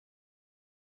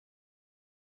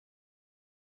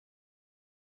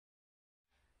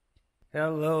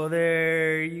Hello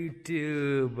there,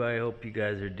 YouTube. I hope you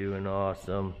guys are doing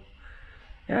awesome.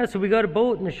 Yeah, so we got a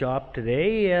boat in the shop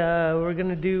today. We're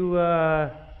gonna do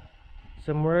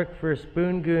some work for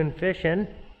Spoon Goon Fishing.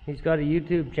 He's got a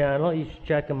YouTube channel. You should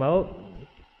check him out.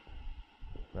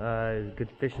 Good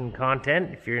fishing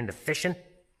content if you're into fishing.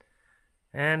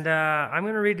 And I'm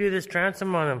gonna redo this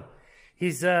transom on him.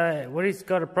 What he's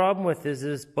got a problem with is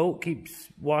this boat keeps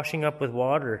washing up with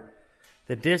water.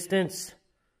 The distance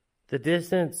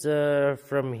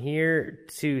from here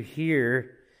to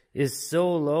here is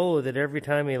so low that every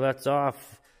time he lets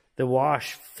off, the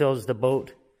wash fills the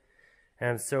boat.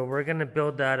 And so we're going to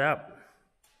build that up.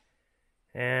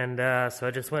 And so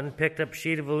I just went and picked up a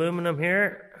sheet of aluminum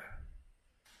here.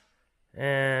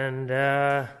 And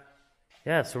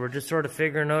yeah, so we're just sort of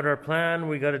figuring out our plan.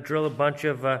 We got to drill a bunch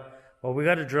of, we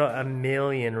got to drill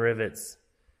 1,000,000 rivets.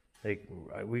 Like,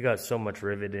 we got so much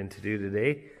riveting to do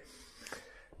today.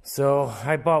 So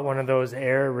I bought one of those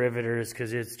air riveters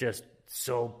because it's just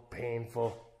so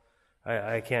painful.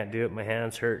 I can't do it. My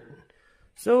hands hurt.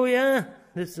 So yeah,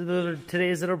 this is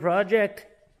today's little project.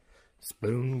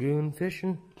 Spoon Goon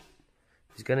Fishing.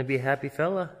 He's gonna be a happy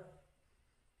fella.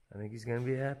 I think he's gonna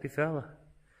be a happy fella.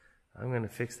 I'm gonna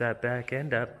fix that back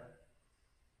end up.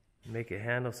 Make it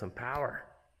handle some power.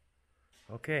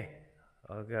 Okay,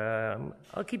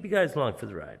 I'll keep you guys along for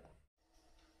the ride.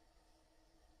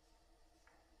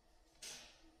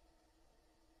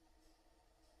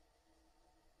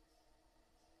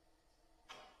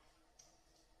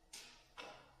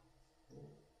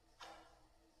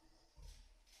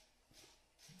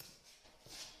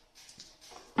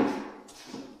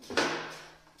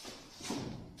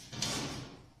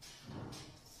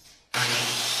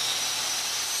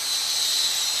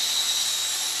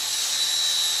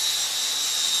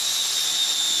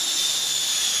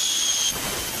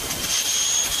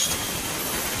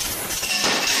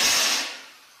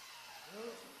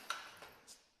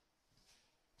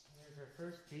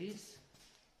 First piece.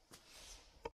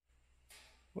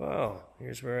 Wow,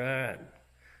 here's where we're at.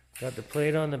 Got the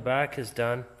plate on the back is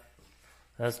done.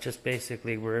 That's just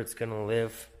basically where it's gonna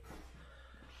live.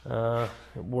 It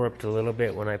warped a little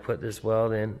bit when I put this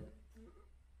weld in.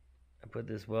 I put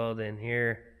this weld in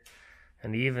here,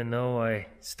 and even though I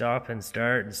stop and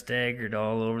start and staggered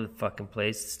all over the fucking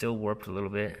place, it still warped a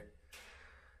little bit.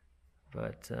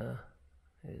 But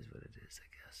it is what it is, I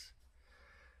guess.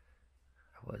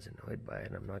 I was annoyed by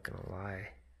it, I'm not gonna lie.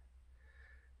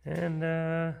 And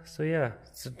so yeah,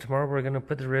 so tomorrow we're gonna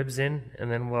put the ribs in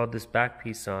and then weld this back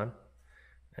piece on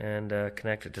and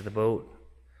connect it to the boat.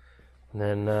 And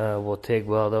then we'll TIG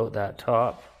weld out that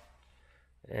top,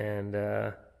 and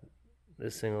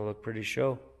this thing will look pretty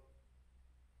show.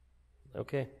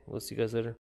 Okay, we'll see you guys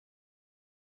later.